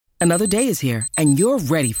Another day is here, and you're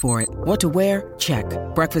ready for it. What to wear? Check.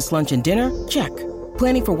 Breakfast, lunch, and dinner? Check.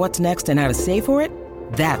 Planning for what's next and how to save for it?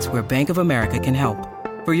 That's where Bank of America can help.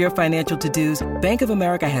 For your financial to-dos, Bank of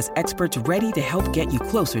America has experts ready to help get you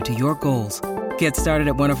closer to your goals. Get started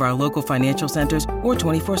at one of our local financial centers or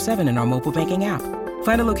 24/7 in our mobile banking app.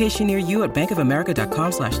 Find a location near you at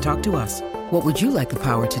bankofamerica.com/talktous. What would you like the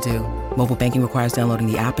power to do? Mobile banking requires downloading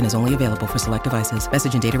the app and is only available for select devices.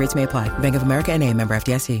 Message and data rates may apply. Bank of America N.A., member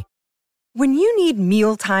FDIC. When you need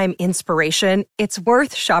mealtime inspiration, it's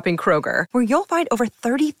worth shopping Kroger, where you'll find over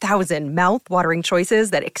 30,000 mouth-watering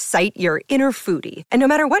choices that excite your inner foodie. And no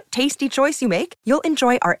matter what tasty choice you make, you'll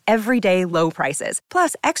enjoy our everyday low prices,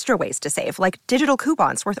 plus extra ways to save, like digital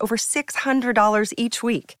coupons worth over $600 each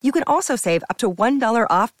week. You can also save up to $1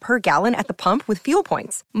 off per gallon at the pump with fuel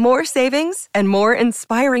points. More savings and more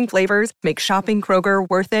inspiring flavors make shopping Kroger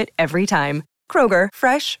worth it every time. Kroger,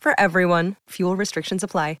 fresh for everyone. Fuel restrictions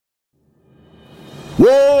apply.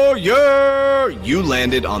 Warrior! You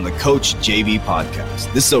landed on the Coach JV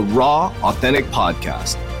podcast. This is a raw, authentic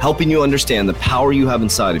podcast helping you understand the power you have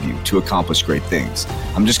inside of you to accomplish great things.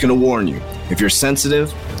 I'm just going to warn you, if you're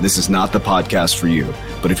sensitive, this is not the podcast for you.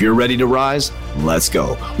 But if you're ready to rise, let's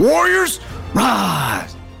go. Warriors,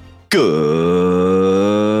 rise! Good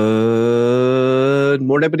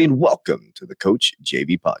morning, everybody, and welcome to the Coach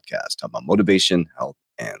JV podcast. I'm on motivation, health,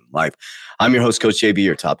 and life. I'm your host, Coach JV,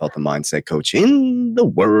 your top health and mindset coach in the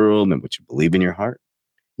world. And what you believe in your heart,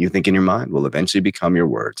 you think in your mind, will eventually become your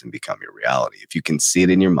words and become your reality. If you can see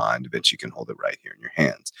it in your mind, eventually you can hold it right here in your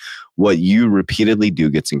hands. What you repeatedly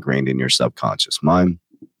do gets ingrained in your subconscious mind.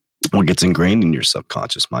 What gets ingrained in your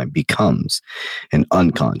subconscious mind becomes an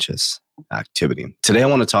unconscious activity. Today, I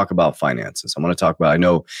want to talk about finances. I want to talk about, I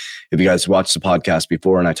know if you guys watched the podcast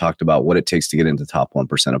before and I talked about what it takes to get into the top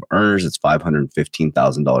 1% of earners, it's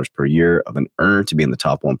 $515,000 per year of an earner to be in the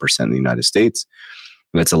top 1% in the United States.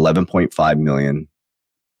 And it's $11.5 million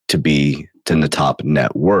to be in the top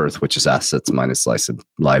net worth, which is assets minus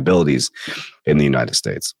liabilities in the United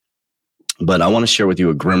States. But I want to share with you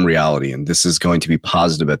a grim reality, and this is going to be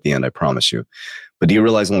positive at the end, I promise you. But do you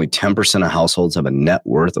realize only 10% of households have a net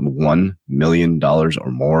worth of $1 million or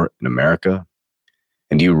more in America?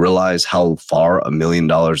 And do you realize how far $1 million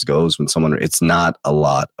goes when someone, it's not a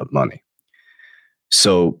lot of money.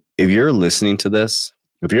 So if you're listening to this,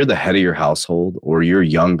 if you're the head of your household or you're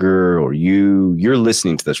younger or you're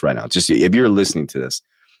listening to this right now, just if you're listening to this,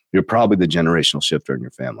 you're probably the generational shifter in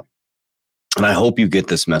your family. And I hope you get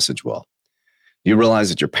this message well. You realize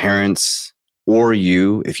that your parents or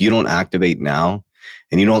you, if you don't activate now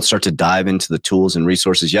and you don't start to dive into the tools and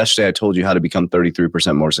resources. Yesterday, I told you how to become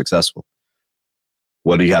 33% more successful.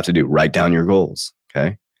 What do you have to do? Write down your goals,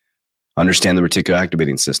 okay? Understand the reticular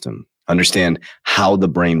activating system. Understand how the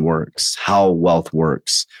brain works, how wealth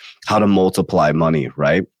works, how to multiply money,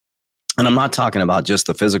 right? And I'm not talking about just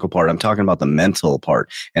the physical part. I'm talking about the mental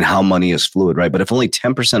part and how money is fluid, right? But if only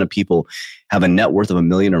 10% of people have a net worth of $1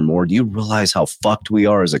 million or more, do you realize how fucked we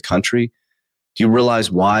are as a country? Do you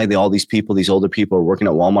realize why all these people, these older people are working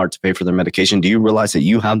at Walmart to pay for their medication? Do you realize that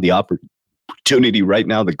you have the opportunity right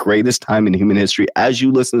now, the greatest time in human history, as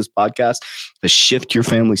you listen to this podcast, to shift your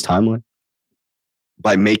family's timeline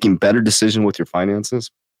by making better decisions with your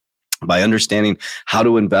finances? By understanding how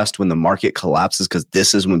to invest when the market collapses, because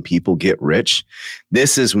this is when people get rich.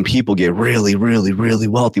 This is when people get really, really, really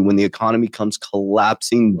wealthy. When the economy comes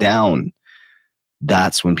collapsing down,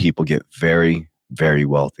 that's when people get very, very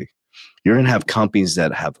wealthy. You're going to have companies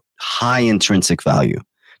that have high intrinsic value,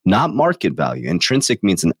 not market value. Intrinsic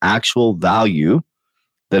means an actual value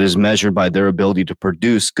that is measured by their ability to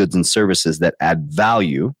produce goods and services that add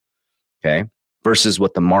value, okay? Versus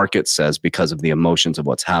what the market says because of the emotions of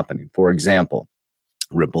what's happening. For example,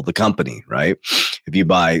 Ripple, the company, right? If you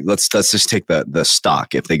buy, let's just take the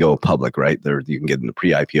stock. If they go public, right? You can get in the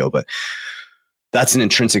pre-IPO, but that's an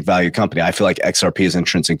intrinsic value company. I feel like XRP is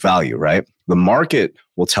intrinsic value, right? The market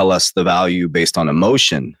will tell us the value based on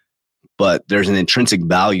emotion, but there's an intrinsic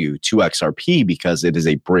value to XRP because it is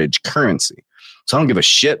a bridge currency. So I don't give a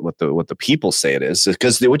shit what the people say it is,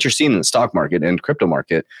 because what you're seeing in the stock market and crypto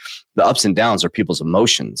market, the ups and downs are people's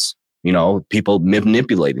emotions. You know, people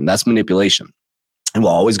manipulating. That's manipulation. It will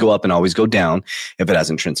always go up and always go down if it has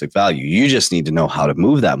intrinsic value. You just need to know how to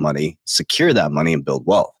move that money, secure that money, and build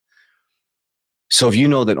wealth. So if you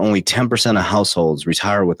know that only 10% of households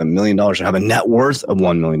retire with $1 million or have a net worth of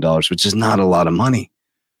 $1 million, which is not a lot of money.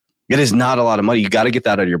 It is not a lot of money. You got to get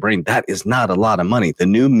that out of your brain. That is not a lot of money. The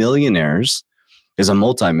new millionaires is a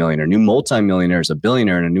multimillionaire. New multimillionaire is a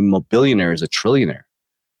billionaire, and a new billionaire is a trillionaire.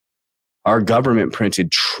 Our government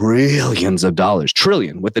printed trillions of dollars,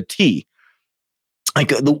 trillion with a T, Like,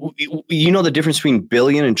 the difference between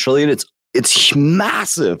billion and trillion? It's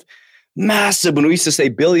massive, massive. When we used to say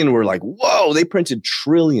billion, we're like, whoa, they printed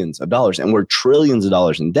trillions of dollars and we're trillions of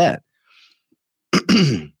dollars in debt.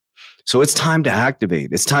 So it's time to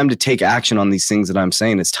activate. It's time to take action on these things that I'm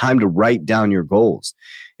saying. It's time to write down your goals.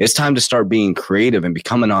 It's time to start being creative and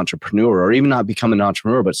become an entrepreneur, or even not become an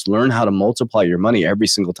entrepreneur, but learn how to multiply your money every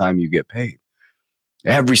single time you get paid.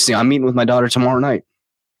 I'm meeting with my daughter tomorrow night.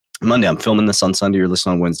 Monday, I'm filming this on Sunday. You're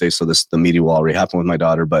listening on Wednesday, so the meeting will already happen with my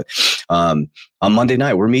daughter. But on Monday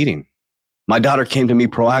night, we're meeting. My daughter came to me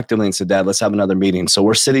proactively and said, Dad, let's have another meeting. So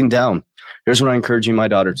we're sitting down. Here's what I'm encouraging my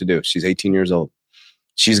daughter to do. She's 18 years old.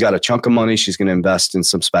 She's got a chunk of money. She's going to invest in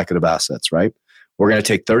some speculative assets, right? We're going to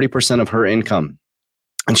take 30% of her income,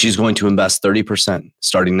 and she's going to invest 30%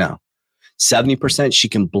 starting now. 70%, she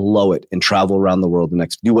can blow it and travel around the world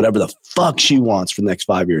do whatever the fuck she wants for the next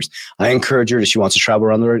 5 years. I encourage her, if she wants to travel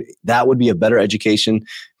around the world, that would be a better education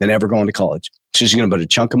than ever going to college. So she's going to put a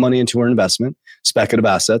chunk of money into her investment, speculative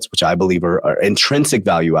assets, which I believe are intrinsic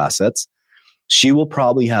value assets. She will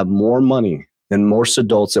probably have more money than most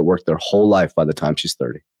adults that work their whole life by the time she's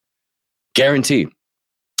 30. Guaranteed.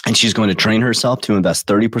 And she's going to train herself to invest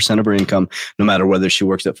 30% of her income, no matter whether she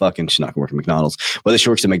works at she's not going to work at McDonald's, whether she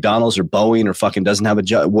works at McDonald's or Boeing or fucking doesn't have a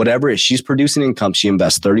job, whatever it is, she's producing income, she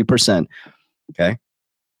invests 30%. Okay.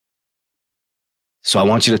 So I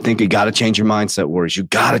want you to think you got to change your mindset, Warriors. You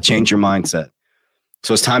got to change your mindset.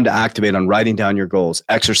 So it's time to activate on writing down your goals,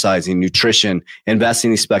 exercising, nutrition, investing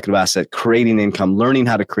in speculative asset, creating income, learning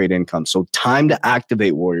how to create income. So time to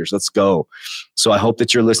activate, Warriors. Let's go. So I hope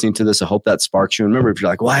that you're listening to this. I hope that sparks you. And remember, if you're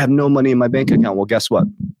like, well, I have no money in my bank account. Well, guess what?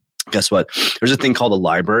 There's a thing called a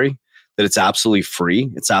library that it's absolutely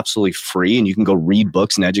free. It's absolutely free. And you can go read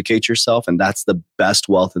books and educate yourself. And that's the best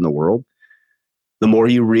wealth in the world. The more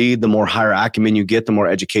you read, the more higher acumen you get, the more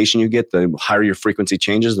education you get, the higher your frequency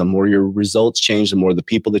changes, the more your results change, the more the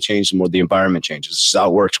people that change, the more the environment changes. This is how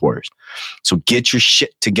it works, Warriors. So get your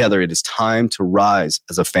shit together. It is time to rise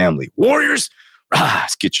as a family. Warriors,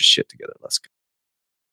 rise, get your shit together. Let's go.